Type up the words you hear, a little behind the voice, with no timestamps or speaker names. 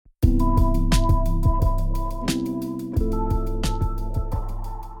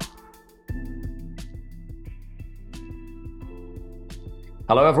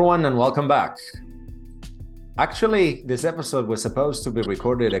Hello, everyone, and welcome back. Actually, this episode was supposed to be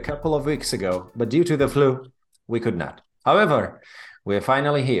recorded a couple of weeks ago, but due to the flu, we could not. However, we're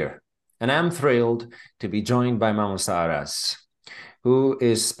finally here, and I'm thrilled to be joined by Mamusa Aras, who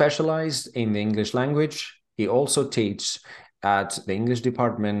is specialized in the English language. He also teaches at the English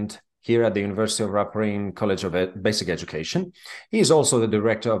department here at the University of Rahman College of Basic Education. He is also the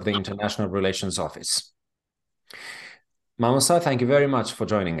director of the International Relations Office. Mamusa, thank you very much for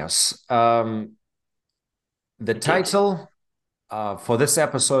joining us. The title for this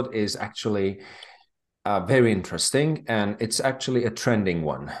episode is actually very interesting, and it's actually a trending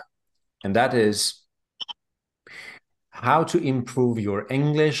one. And that is how to improve your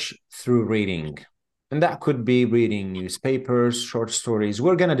English through reading. And that could be reading newspapers, short stories.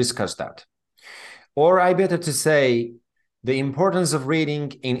 We're going to discuss that. Or I better to say, the importance of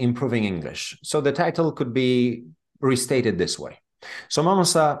reading in improving English. So the title could be restated this way. So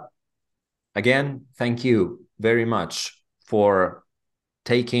Mamusa, again, thank you very much for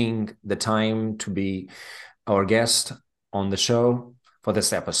taking the time to be our guest on the show for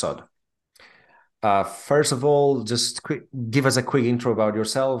this episode. First of all, just give us a quick intro about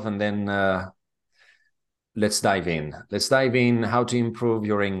yourself, and then let's dive in. Let's dive in how to improve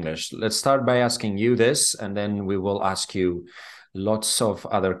your English. Let's start by asking you this, and then we will ask you lots of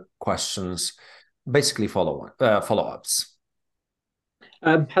other questions, basically follow-ups.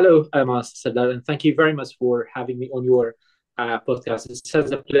 Hello, Master Sardar, and thank you very much for having me on your podcast. It's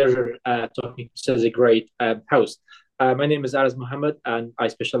such a pleasure talking to such a great host. My name is Aras Mohammed, and I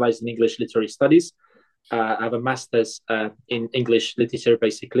specialize in English literary studies. I have a master's in English literature,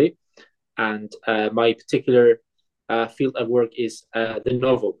 basically, and my particular field of work is the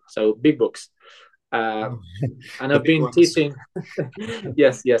novel, so big books. And I've been teaching,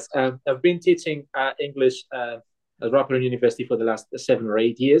 yes, I've been teaching English at Rahman University for the last 7 or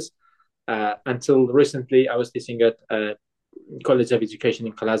 8 years. Until recently, I was teaching at College of Education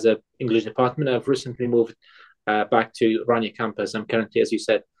in Khalazza English department. I've recently moved back to Rania campus. I'm currently, as you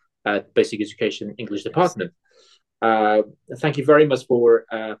said, at Basic Education English department. Thank you very much for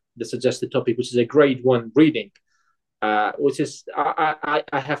the suggested topic, which is a great one, reading. Which is, I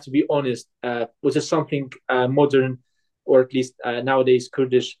have to be honest, which is something modern, or at least nowadays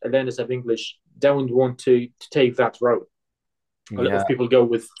Kurdish learners of English don't want to take that road. A lot of people go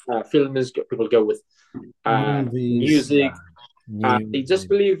with films, people go with music. They just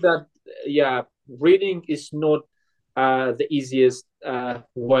believe that, reading is not the easiest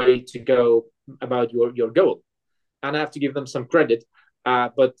way to go about your goal. And I have to give them some credit,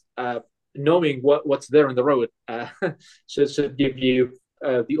 but knowing what's there on the road should give you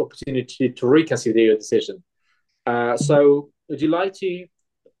the opportunity to reconsider your decision. So would you like to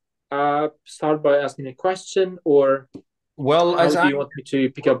start by asking a question, or how do you want me to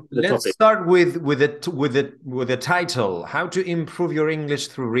pick up the topic? Let's start with the title, how to improve your English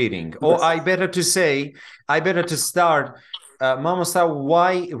through reading. Or yes. I better to start, Mamusa,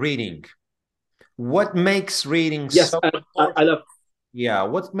 why reading? What makes reading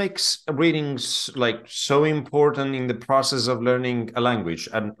what makes reading so important in the process of learning a language,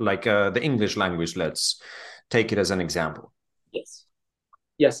 and the English language? Let's take it as an example.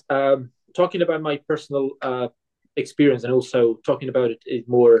 Yes. Talking about my personal experience, and also talking about it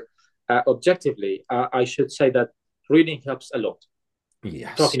more objectively, I should say that reading helps a lot.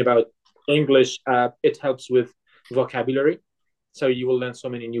 Yes. Talking about English, it helps with vocabulary. So you will learn so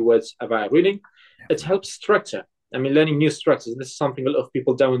many new words about reading. It helps structure. I mean, learning new structures. This is something a lot of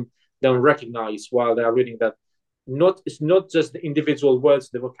people don't recognize while they are reading. That it's not just the individual words,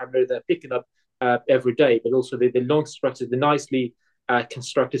 the vocabulary they're picking up every day, but also the long structures, the nicely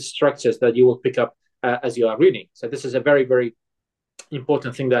constructed structures that you will pick up as you are reading. So this is a very, very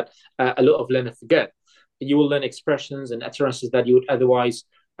important thing that a lot of learners forget. You will learn expressions and utterances that you would otherwise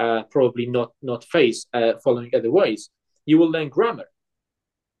probably not face following other ways. You will learn grammar.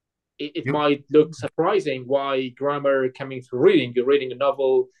 It might look surprising why grammar coming through reading. You're reading a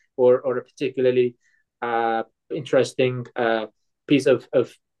novel or a particularly interesting piece of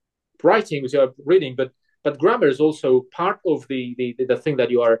writing which you're reading, but grammar is also part of the thing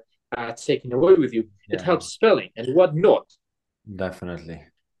that you are taking away with you. Yeah. It helps spelling and whatnot. Definitely.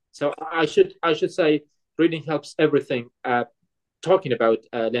 So I should say reading helps everything. Talking about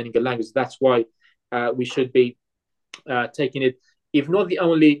learning a language, that's why we should be taking it, if not the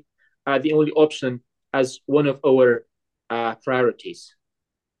only option, as one of our priorities.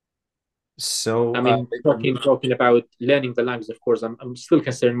 So I mean, talking about learning the language, of course, I'm still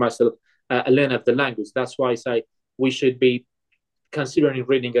considering myself a learner of the language. That's why I say we should be considering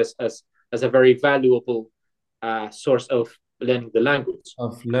reading as a very valuable source of learning the language.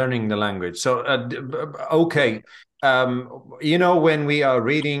 Of learning the language. So, okay. When we are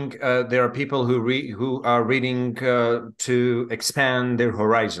reading, there are people who are reading to expand their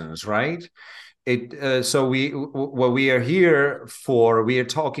horizons, right? So what we are here for, we are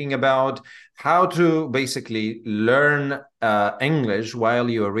talking about how to basically learn English while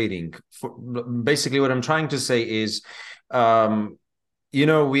you are reading. Basically, what I'm trying to say is, um,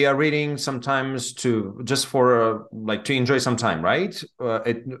 we are reading sometimes to just for like to enjoy some time, right?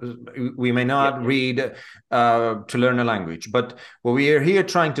 We may not read to learn a language, but what we are here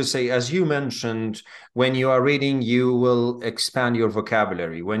trying to say, as you mentioned, when you are reading, you will expand your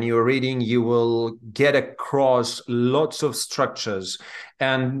vocabulary. When you are reading, you will get across lots of structures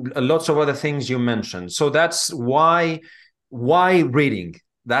and lots of other things you mentioned. So that's why reading.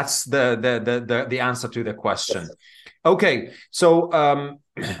 That's the answer to the question. Yes. Okay, so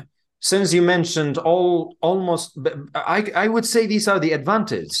since you mentioned almost, I would say these are the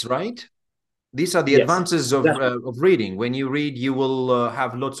advantages, right? These are the Yes, advantages of reading. When you read, you will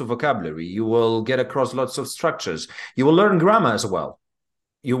have lots of vocabulary. You will get across lots of structures. You will learn grammar as well.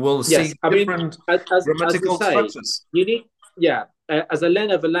 You will yes. see I mean, different as we grammatical say, structures. you need, yeah, as a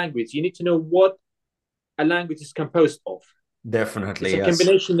learner of a language, you need to know what a language is composed of. It's Definitely, a yes.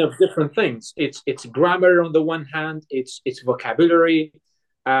 combination of different things. It's grammar on the one hand, it's vocabulary,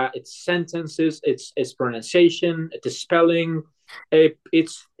 it's sentences, it's pronunciation, it's spelling,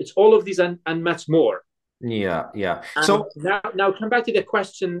 it's all of these and much more. Yeah, yeah. And So now come back to the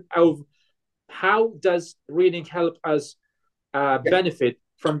question of how does reading help us benefit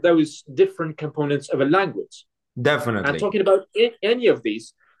from those different components of a language? And definitely, talking about any of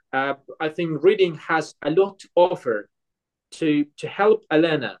these, I think reading has a lot to offer to help a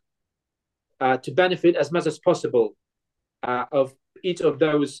learner to benefit as much as possible of each of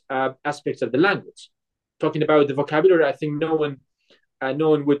those aspects of the language. Talking about the vocabulary, I think no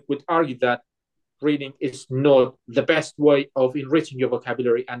one would argue that reading is not the best way of enriching your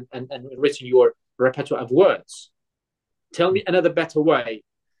vocabulary and enriching your repertoire of words. Tell me another better way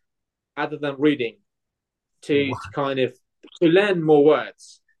other than reading to kind of to learn more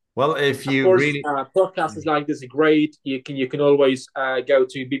words. well, if Of you course, really, podcasts like this are great. You can always go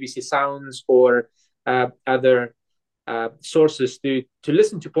to BBC Sounds or other sources to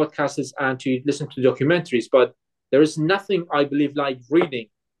listen to podcasts and to listen to documentaries. But there is nothing I believe like reading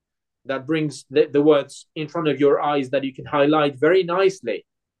that brings the words in front of your eyes that you can highlight very nicely.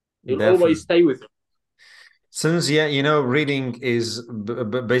 You'll always definitely. stay with it. Since, yeah, reading is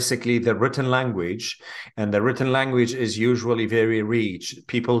basically the written language, and the written language is usually very rich.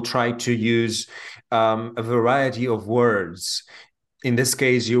 People try to use a variety of words. In this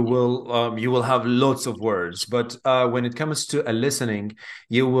case, you will have lots of words, but when it comes to a listening,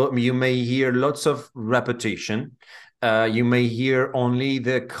 you may hear lots of repetition. You may hear only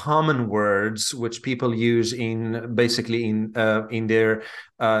the common words which people use in basically in their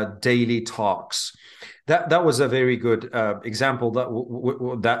daily talks. That was a very good example.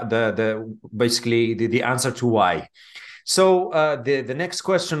 That the basically the answer to why. So the next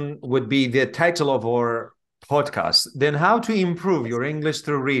question would be the title of our podcast. Then, how to improve your English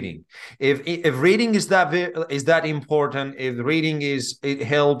through reading? If reading is that important, if reading it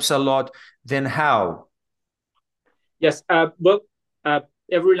helps a lot, then how? Yes. Well, uh,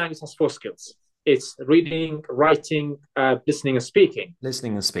 every language has four skills. It's reading, writing, listening, and speaking.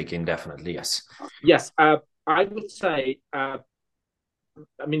 Listening and speaking, definitely, yes. Yes. I would say. I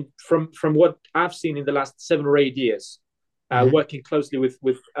mean, from what I've seen in the last 7 or 8 years, Mhm. working closely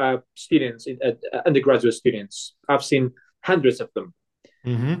with students, undergraduate students, I've seen hundreds of them.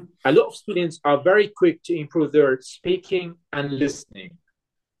 Mhm. A lot of students are very quick to improve their speaking and listening.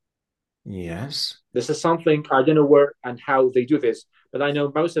 Yes. This is something I don't know where and how they do this, but I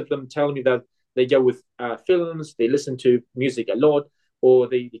know most of them tell me that they go with films, they listen to music a lot, or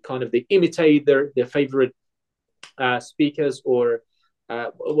they imitate their favorite speakers or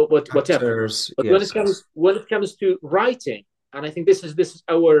whatever. Actors, But when yes, it yes. comes to writing, and I think this is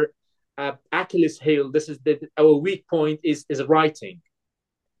our Achilles heel. This is our weak point is writing.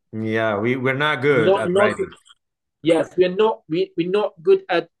 Yeah, we're not good Not at not writing. Yes, we're not good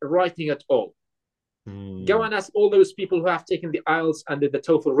at writing at all. Go Mm, and ask all those people who have taken the IELTS and the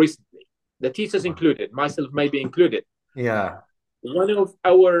TOEFL recently, the teachers included, myself maybe included. yeah. One of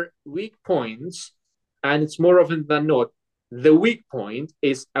our weak points, and it's more often than not, the weak point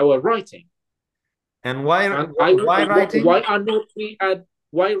is our writing. And why And why writing? why are not we at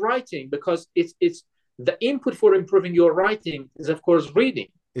why writing? Because it's the input for improving your writing is of course reading.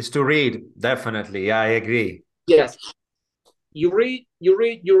 Is to read, definitely. Yeah, I agree. Yes, you read,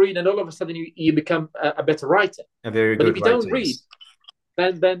 and all of a sudden you become a better writer. A very But if good you writer, don't read, yes.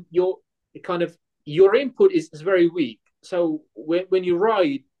 then kind of your input is very weak. So when you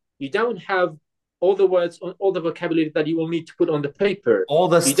write, you don't have all the words, all the vocabulary that you will need to put on the paper. All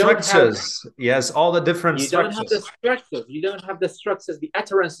the You don't have structures, yes, all the different you don't have the structures. structures. You don't have the structures, the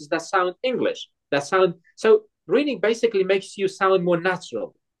utterances that sound English. That sound so. Reading basically makes you sound more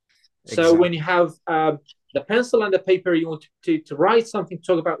natural. So when you Exactly. have the pencil and the paper, you want to write something,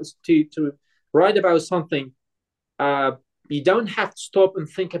 talk about to write about something. Uh, you don't have to stop and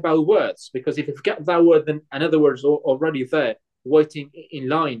think about words, because if you forget that word, then another word's already there, waiting in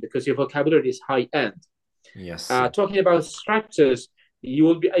line, because your vocabulary is high end. Yes, yes. Talking about structures, you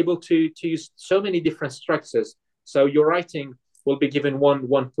will be able to use so many different structures. So your writing will be given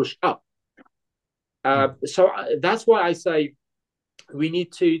one push up. So that's why I say we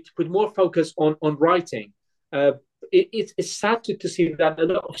need to put more focus on writing. Uh, it's sad to see that a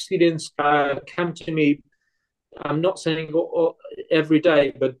lot of students come to me. I'm not saying every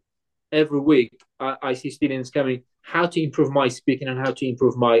day, but every week I see students coming, how to improve my speaking and how to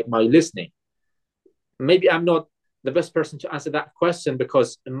improve my listening. Maybe I'm not the best person to answer that question,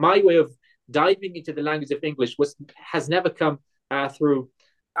 because my way of diving into the language of English has never come through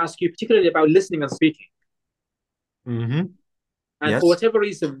ask you particularly about listening and speaking. Mm-hmm. And for Yes, whatever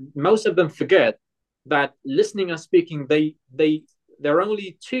reason, most of them forget that listening and speaking, they're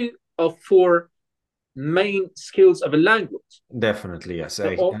only two of four main skills of a language. definitely. Yes,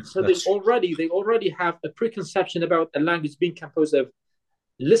 So that's they already have a preconception about a language being composed of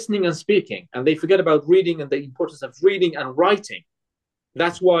listening and speaking, and they forget about reading and the importance of reading and writing.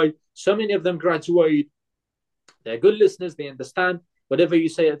 That's why so many of them graduate. They're good listeners. They understand whatever you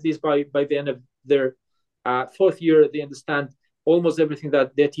say. At least by the end of their fourth year, they understand almost everything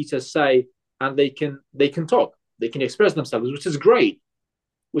that their teachers say, and they can talk. They can express themselves, which is great.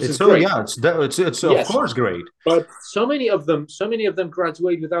 Which it's is so great. yeah, it's of Yes, course great. but so many of them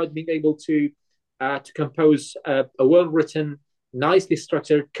graduate without being able to compose a well-written, nicely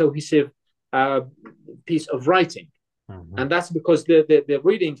structured, cohesive uh, piece of writing, Mhm. and that's because the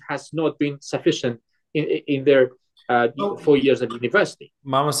reading has not been sufficient in their So, 4 years of university.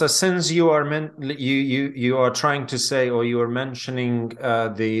 Mama says, since you are trying to say, or you are mentioning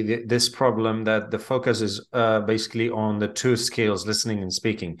this problem that the focus is basically on the two skills, listening and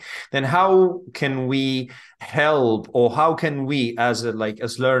speaking, then how can we help, or how can we as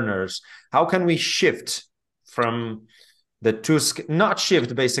learners, how can we shift from the not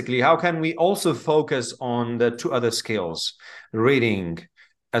shift, basically, how can we also focus on the two other skills, reading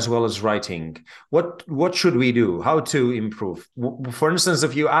as well as writing? What should we do? How to improve? For instance,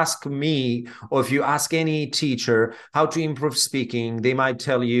 if you ask me, or if you ask any teacher how to improve speaking, they might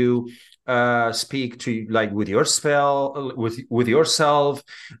tell you speak to like with your spell with yourself,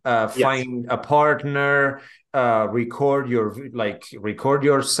 Yes, find a partner, record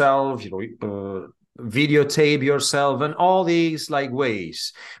yourself, videotape yourself, and all these like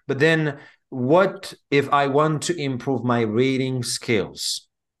ways. But then what if I want to improve my reading skills?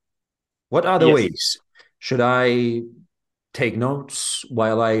 What other yes. ways? Should I take notes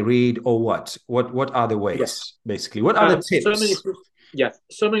while I read, or what other Yes. ways, basically? What other So many, tips? yes,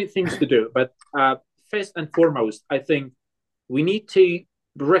 so many things to do. But first and foremost, I think we need to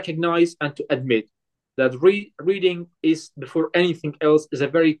recognize and to admit that reading is, before anything else, is a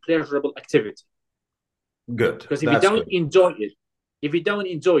very pleasurable activity. Good. Because That's good. if you don't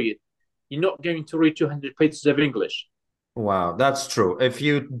enjoy it, you're not going to read 200 pages of English. Wow, that's true. If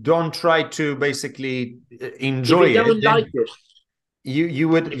you don't try to basically If enjoy you it, don't like then it, you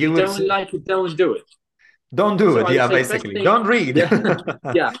would say, don't do it. don't do So it. I would Yeah, say first basically, thing, don't read. yeah,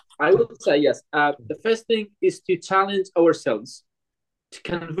 yeah, I would say yes. The first thing is to challenge ourselves, to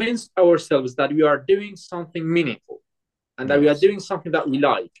convince ourselves that we are doing something meaningful and that we are Yes. doing something that we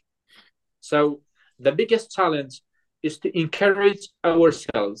like. So the biggest challenge is to encourage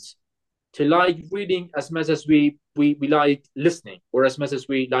ourselves to like reading as much as we like listening, or as much as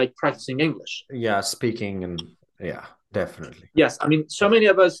we like practicing English. Yeah, speaking, and yeah, definitely. Yes, I mean, so many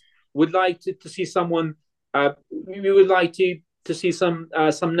of us would like to see someone. We would like to see some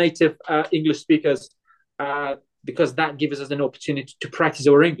native English speakers, because that gives us an opportunity to practice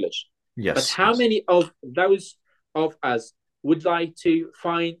our English. But Yes, how yes. many of those of us would like to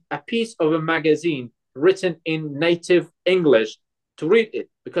find a piece of a magazine written in native English to read it,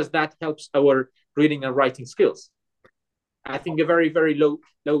 because that helps our reading and writing skills? I think a very very low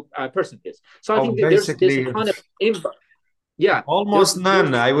percentage. So I Oh, think that there's a basically, kind of yeah, almost there's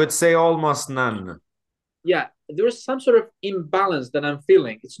none. I would say almost none. yeah, there's some sort of imbalance that I'm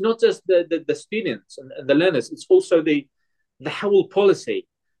feeling. It's not just the students and the learners, it's also the whole policy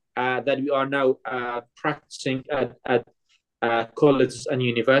that we are now practicing at colleges and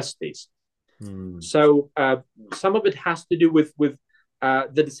universities. So some of it has to do with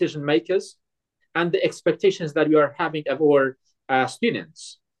the decision makers and the expectations that we are having of our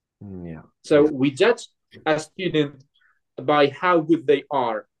students. So we judge a student by how good they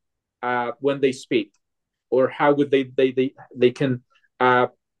are when they speak, or how good they can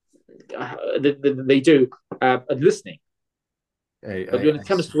they do at listening. But when it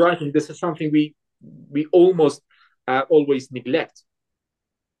comes to writing, this is something we almost always neglect.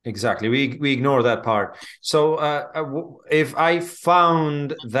 Exactly. We ignore that part. So if I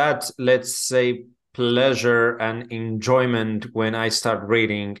found that, let's say, pleasure and enjoyment when I start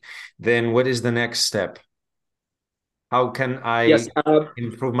reading, then what is the next step? How can I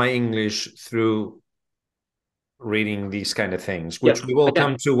improve my English through reading these kind of things, which we will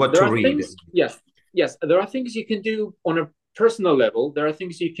come to what to read. Yes. There are things you can do on a personal level. There are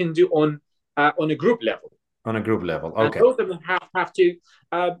things you can do on a group level. On a group level, okay. And both of them have to.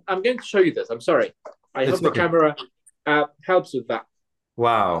 I'm going to show you this. I'm sorry. I hope the camera helps with that.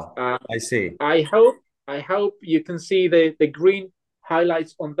 Wow, I see. I hope you can see the green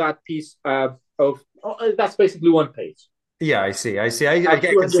highlights on that piece of. That's basically one page. Yeah, I see. I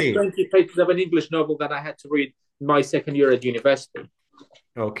can see. 20 pages of an English novel that I had to read in my second year at university.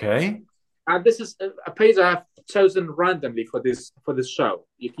 Okay. And this is a page I have chosen randomly for this show.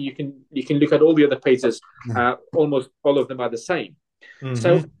 You can look at all the other pages. Almost all of them are the same.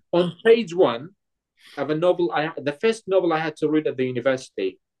 So on page 1 of a novel, the first novel I had to read at the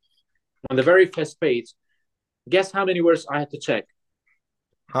university, on the very first page, guess how many words I had to check?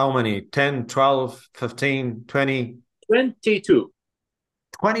 How many? 10, 12, 15, 20? 22.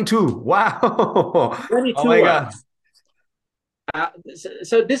 22. Wow. 22 oh my words. God.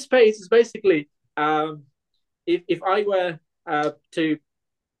 So this page is basically, if I were to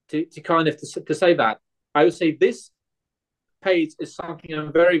kind of to say that, I would say this page is something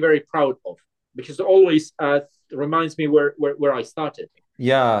I'm very, very proud of, because it always reminds me where I started.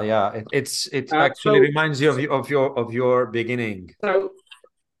 Yeah. It actually reminds you of your beginning. So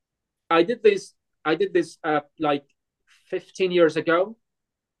I did this like 15 years ago.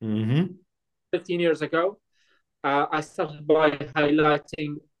 15 years ago. I started by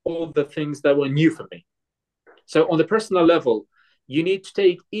highlighting all the things that were new for me. So on the personal level, you need to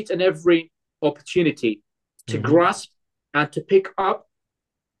take each and every opportunity to grasp and to pick up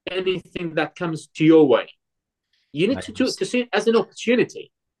anything that comes to your way. You need to see it as an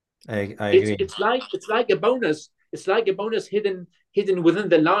opportunity. I agree. It's like a bonus. It's like a bonus hidden within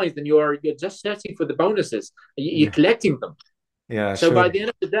the lines, and you're just searching for the bonuses. You're collecting them. Yeah. So by the end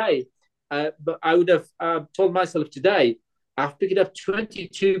of the day, but I would have told myself today, I've picked up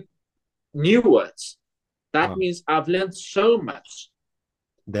 22 new words. That means I've learned so much.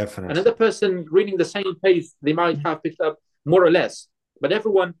 Definitely. Another person reading the same page, they might have picked up more or less, but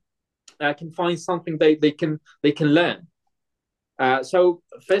everyone can find something they can learn. So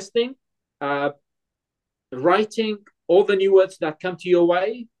first thing, writing all the new words that come to your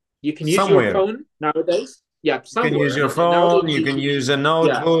way. You can use your phone nowadays. Yeah, you can use your phone. You can use a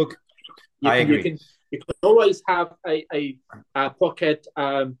notebook. Yeah. You can always have a pocket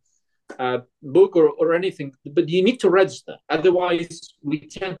book or anything, but you need to register. Otherwise, we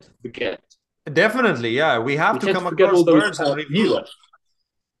tend to forget. Definitely, yeah. We have to come across words and review it.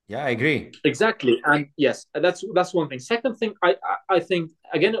 Yeah, I agree. Exactly, and yes, that's one thing. Second thing, I think,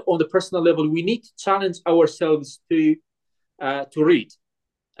 again, on the personal level, we need to challenge ourselves to read.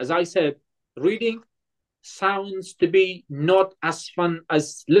 As I said, reading sounds to be not as fun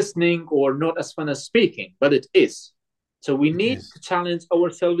as listening or not as fun as speaking, but it is. So we need to challenge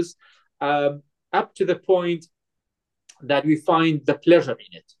ourselves up to the point that we find the pleasure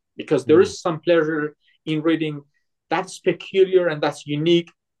in it, because there is some pleasure in reading that's peculiar and that's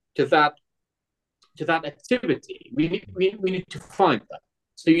unique to that activity. We need to find that.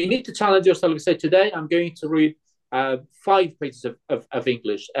 So you need to challenge yourself and say, today I'm going to read 5 pages of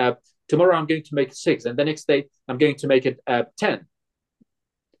English. Tomorrow I'm going to make it 6, and the next day I'm going to make it 10.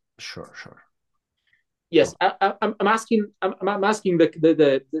 Sure. Yes, I'm asking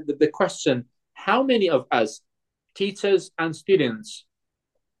the question: how many of us, teachers and students,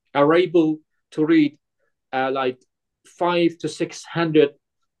 are able to read like 500 to 600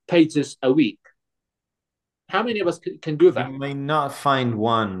 pages a week? How many of us can do that? You may not find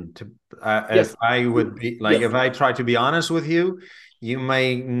one. If I would be like, if I try to be honest with you, you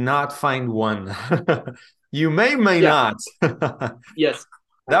may not find one. You may not. Yes.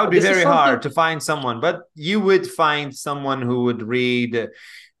 That would be very hard to find someone, but you would find someone who would read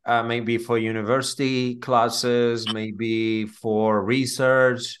maybe for university classes, maybe for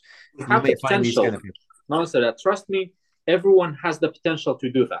research. You You have the may find these kind potential. of people. Answer, trust me, everyone has the potential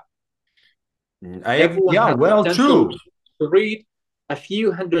to do that. Everyone Yeah, has the well, potential true. to read a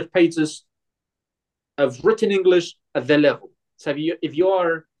few hundred pages of written English at the level. So if you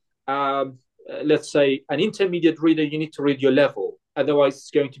are, let's say, an intermediate reader, you need to read your level. Otherwise,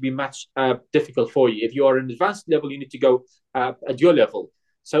 it's going to be much difficult for you. If you are an advanced level, you need to go at your level.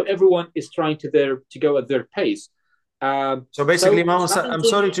 So everyone is trying to go at their pace. So basically, So Mama,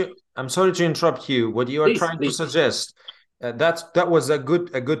 challenging, I'm sorry to interrupt you. What you are please, trying to please. suggest, that was a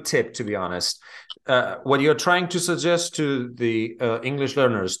good tip, to be honest. What you're trying to suggest to the English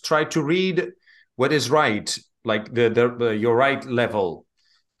learners, try to read what is right, like your right level.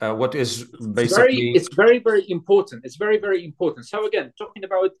 What is basically, It's very, very important. It's very, very important. So again, talking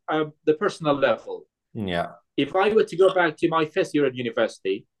about the personal level, yeah. if I were to go back to my first year at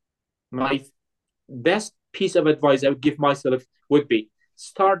university, my best piece of advice I would give myself would be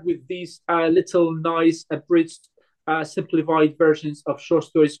start with these little nice abridged, simplified versions of short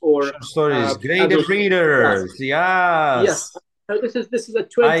stories or Short stories, other. graded Yes, readers. yes. Yes. So this is a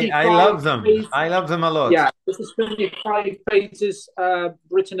I 25 love them. page. I love them a lot. Yeah, this is 25 pages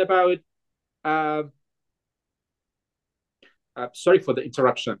written about. Uh, sorry for the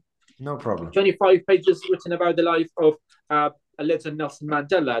interruption. No problem. 25 pages written about the life of a legend, Nelson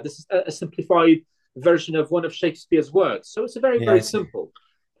Mandela. This is a simplified version of one of Shakespeare's works. So it's very, Yeah, very I see. simple.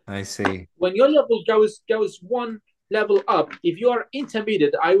 I see. When your level goes one level up, if you are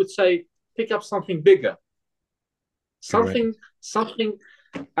intermediate, I would say pick up something bigger, Great. something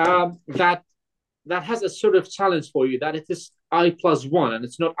that has a sort of challenge for you. That it is I+1 and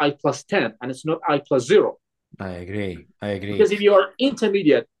it's not I+10 and it's not I+0. I agree. I agree. Because if you are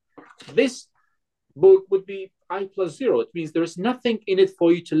intermediate, this book would be I+0. It means there is nothing in it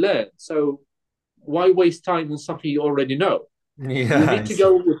for you to learn. So why waste time on something you already know? You Yeah, need I to see.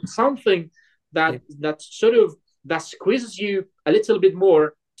 go with something that sort of that squeezes you a little bit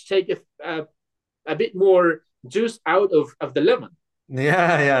more to take a bit more juice out of the lemon.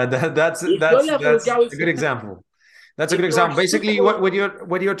 Yeah, yeah. If your level That's a goes, good example. That's a good if you are example. Basically, super,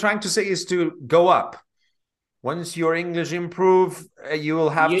 what you're trying to say is to go up. Once your English improve, you will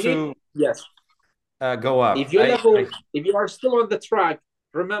have you need, to yes. go up. If your level, if you are still on the track,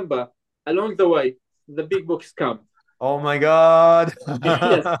 remember along the way the big books come. Oh my God.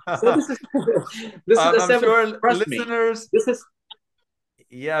 Yes. So this is this is a I'm seven. sure Trust me. listeners, This is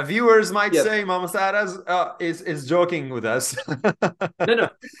yeah, viewers might yes. say Mama Saras is joking with us. No, no.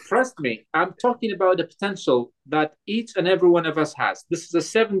 Trust me. I'm talking about the potential that each and every one of us has. This is a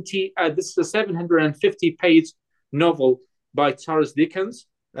 70. This is a 750-page novel by Charles Dickens,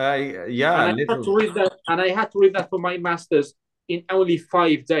 Yeah, and I had little. to read that. And I had to read that for my masters in only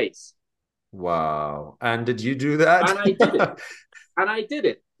 5 days. Wow. And did you do that? And I did it. And I did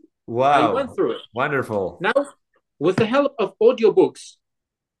it. I went Wow. through it. Wonderful. Now, with the help of audiobooks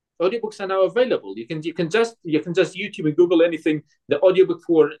are now available. You can just YouTube and Google anything. The audiobook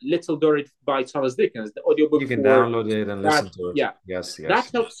for Little Dorrit by Charles Dickens. The audiobook You can for download it and that. listen to it. Yeah, Yes, that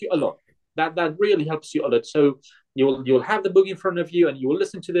yes. helps you a lot. That really helps you a lot. So you'll have the book in front of you and you will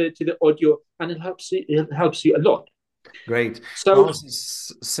listen to the audio, and it helps you a lot. Great. So Well,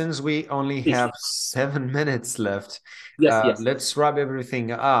 since we only please, have 7 minutes left, yes, yes, let's wrap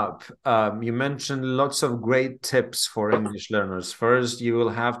everything up. You mentioned lots of great tips for English learners. First, you will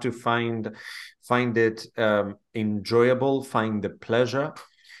have to find it enjoyable, find the pleasure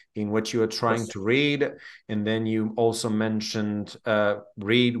in what you are trying yes, to read. And then you also mentioned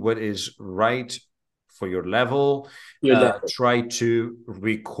read what is right for your level. your level. Try to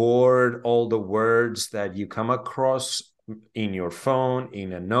record all the words that you come across in your phone,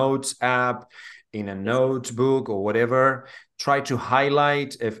 in a notes app, in a notebook or whatever. Try to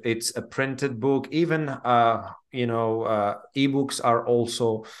highlight if it's a printed book. Even ebooks are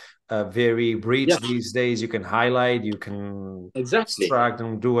also very rich Yes, these days. You can highlight, you can exactly. extract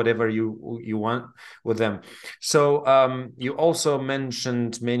and do whatever you want with them. So you also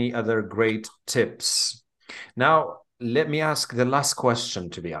mentioned many other great tips. Now let me ask the last question,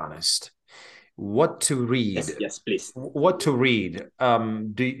 to be honest. What to read? Yes, yes, please. What to read?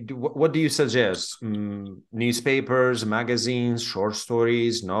 What do you suggest? Newspapers, magazines, short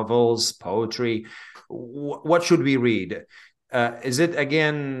stories, novels, poetry? What should we read? Is it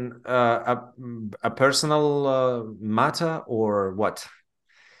again a personal matter or what?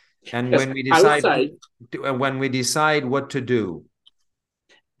 And Yes, when we I would decide say what to do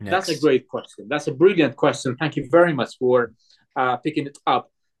that's a next? great question. That's a brilliant question. Thank you very much for picking it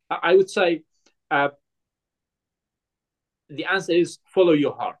up. I would say the answer is follow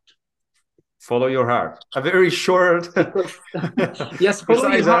your heart. Follow your heart. A very short, yes, follow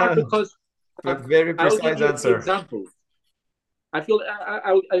your heart, because but very I will give precise you answer. examples.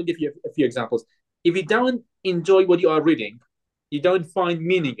 I'll give you a few examples. If you don't enjoy what you are reading, you don't find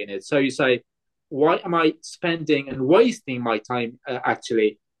meaning in it. So you say, why am I spending and wasting my time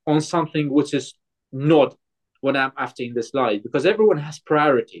actually on something which is not what I'm after in this life? Because everyone has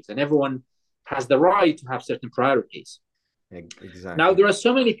priorities, and everyone has the right to have certain priorities. Exactly. Now there are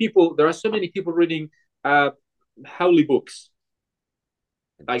so many people reading holy books,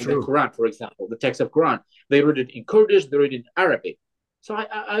 like the Quran, for example, the text of Quran. They read it in Kurdish, they read it in Arabic. So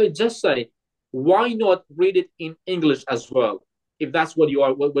I would just say, why not read it in English as well, if that's what you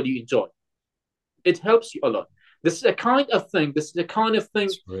you enjoy? It helps you a lot. This is a kind of thing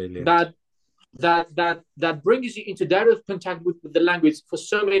that brings you into direct contact with the language for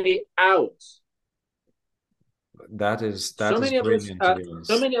so many hours. That is brilliant.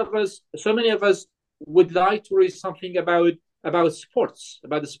 So many of us would like to read something about sports,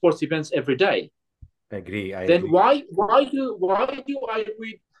 about the sports events every day. Agree. Why do I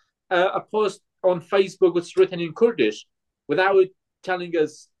read a post on Facebook that's written in Kurdish without telling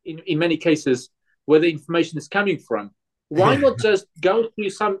us in many cases where the information is coming from? Why not just go to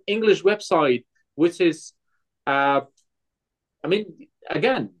some English website, which is, which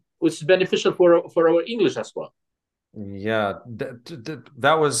is beneficial for our English as well? Yeah,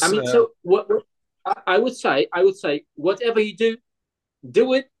 that was. So what I would say, whatever you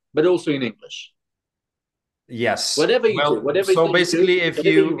do it, but also in English. Yes. Whatever you do, whatever. So basically, if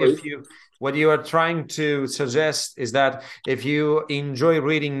you what you are trying to suggest is that if you enjoy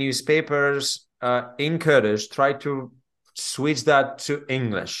reading newspapers in Kurdish, try to switch that to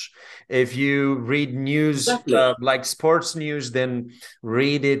English. If you read news like sports news, then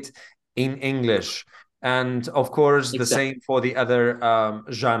read it in English. And of course, the same for the other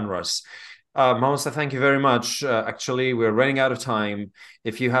genres. Moussa, thank you very much. Actually, we're running out of time.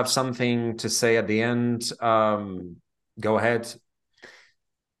 If you have something to say at the end, go ahead.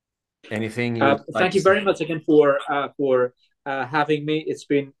 Anything? Thank you very much again for having me. It's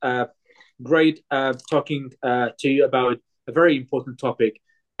been great talking to you about a very important topic.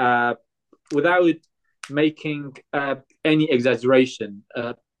 Without making any exaggeration,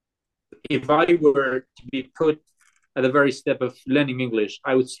 if I were to be put at the very step of learning English,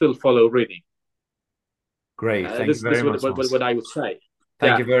 I would still follow reading. Great, thank you very much. This is what I would say.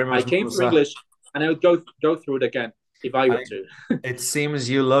 Thank you very much. I came from English, and I would go through it again if I were to. It seems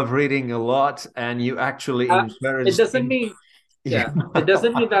you love reading a lot, and you actually encourage. It doesn't mean, it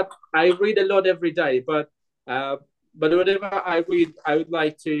doesn't mean that I read a lot every day, but whatever I read, I would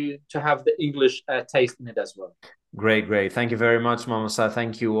like to have the English taste in it as well. Great. Thank you very much, Moussa.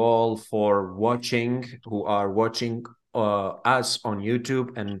 Thank you all for watching, who are watching us on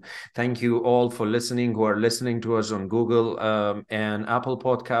YouTube, and thank you all for listening, who are listening to us on Google and Apple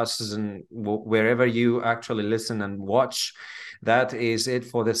Podcasts, and wherever you actually listen and watch. That is it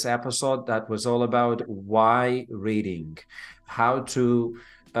for this episode. That was all about why reading, how to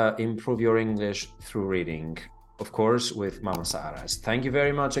improve your English through reading, of course, with Moussa Aras. Thank you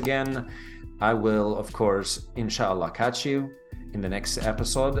very much again. I will, of course, inshallah, catch you in the next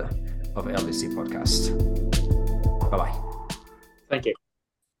episode of LDC Podcast. Bye-bye. Thank you.